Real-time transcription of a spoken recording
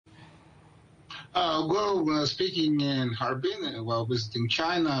Speaking in Harbin while visiting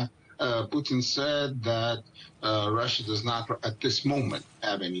China, Putin said that Russia does not, at this moment,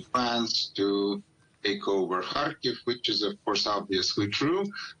 have any plans to take over Kharkiv, which is, of course, obviously true.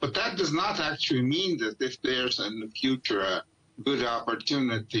 But that does not actually mean that if there's in the future a good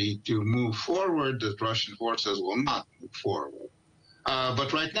opportunity to move forward, that Russian forces will not move forward.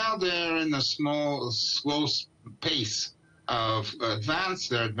 But right now they're in a slow pace of advance.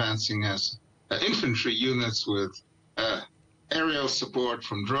 They're advancing as infantry units with aerial support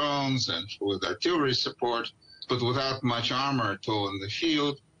from drones and with artillery support, but without much armor at all in the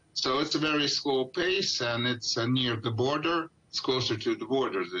field. So it's a very slow pace, and it's near the border. It's closer to the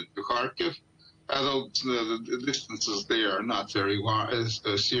border than to Kharkiv, although the distances there are not very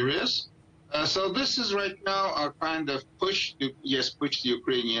serious. So this is right now a kind of push the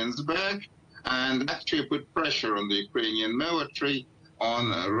Ukrainians back and actually put pressure on the Ukrainian military.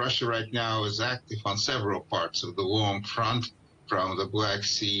 Russia right now is active on several parts of the long front, from the Black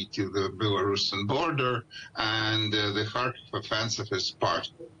Sea to the Belarusian border, and the Kharkiv offensive is part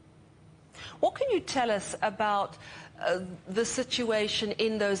of it. What can you tell us about the situation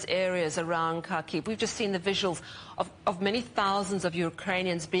in those areas around Kharkiv? We've just seen the visuals of many thousands of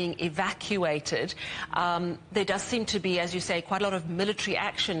Ukrainians being evacuated. There does seem to be, as you say, quite a lot of military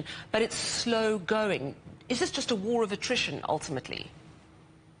action, but it's slow going. Is this just a war of attrition, ultimately?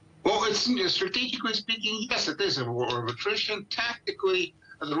 Well, strategically speaking, yes, it is a war of attrition. Tactically,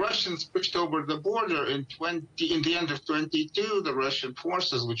 the Russians pushed over the border in the end of 22. The Russian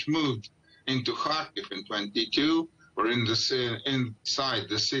forces, which moved into Kharkiv in 22, were inside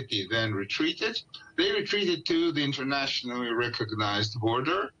the city, then retreated. They retreated to the internationally recognized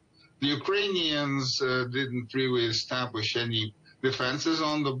border. The Ukrainians didn't really establish any defenses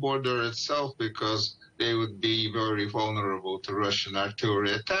on the border itself because they would be very vulnerable to Russian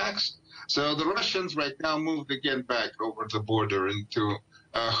artillery attacks. So the Russians right now moved again back over the border into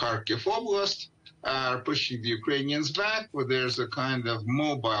Kharkiv Oblast, are pushing the Ukrainians back, where there's a kind of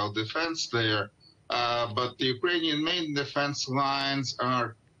mobile defense there. But the Ukrainian main defense lines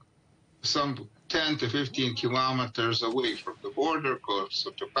are some 10 to 15 kilometers away from the border, close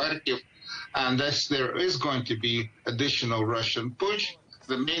to Kharkiv, and thus there is going to be additional Russian push.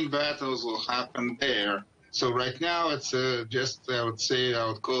 The main battles will happen there. So right now it's I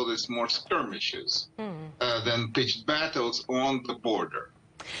would call this more skirmishes than pitched battles on the border.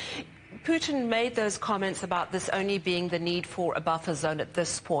 Putin made those comments about this only being the need for a buffer zone at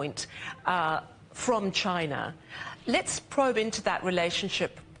this point from China. Let's probe into that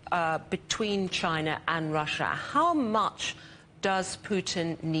relationship between China and Russia. How much does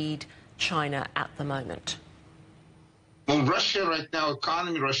Putin need China at the moment? Well, Russia right now,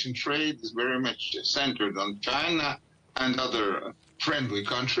 Russian trade is very much centered on China and other friendly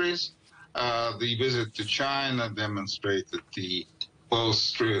countries. The visit to China demonstrated the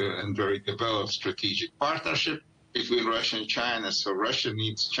close and very developed strategic partnership between Russia and China. So Russia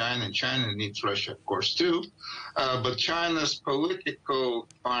needs China, and China needs Russia, of course, too. But China's political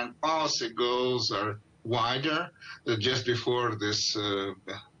foreign policy goals are wider. Just before this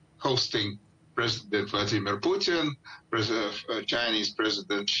hosting, President Vladimir Putin, Chinese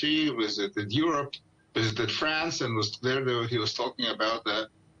President Xi visited Europe, visited France, and was there. He was talking about a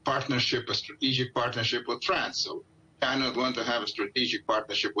partnership, a strategic partnership with France. So China would want to have a strategic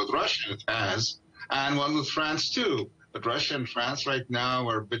partnership with Russia. It has, and one with France too. But Russia and France right now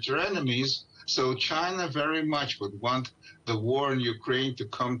are bitter enemies. So China very much would want the war in Ukraine to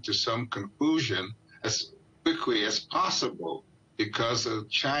come to some conclusion as quickly as possible, because the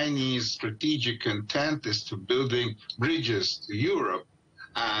Chinese strategic intent is to building bridges to Europe,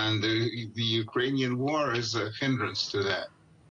 and the Ukrainian war is a hindrance to that.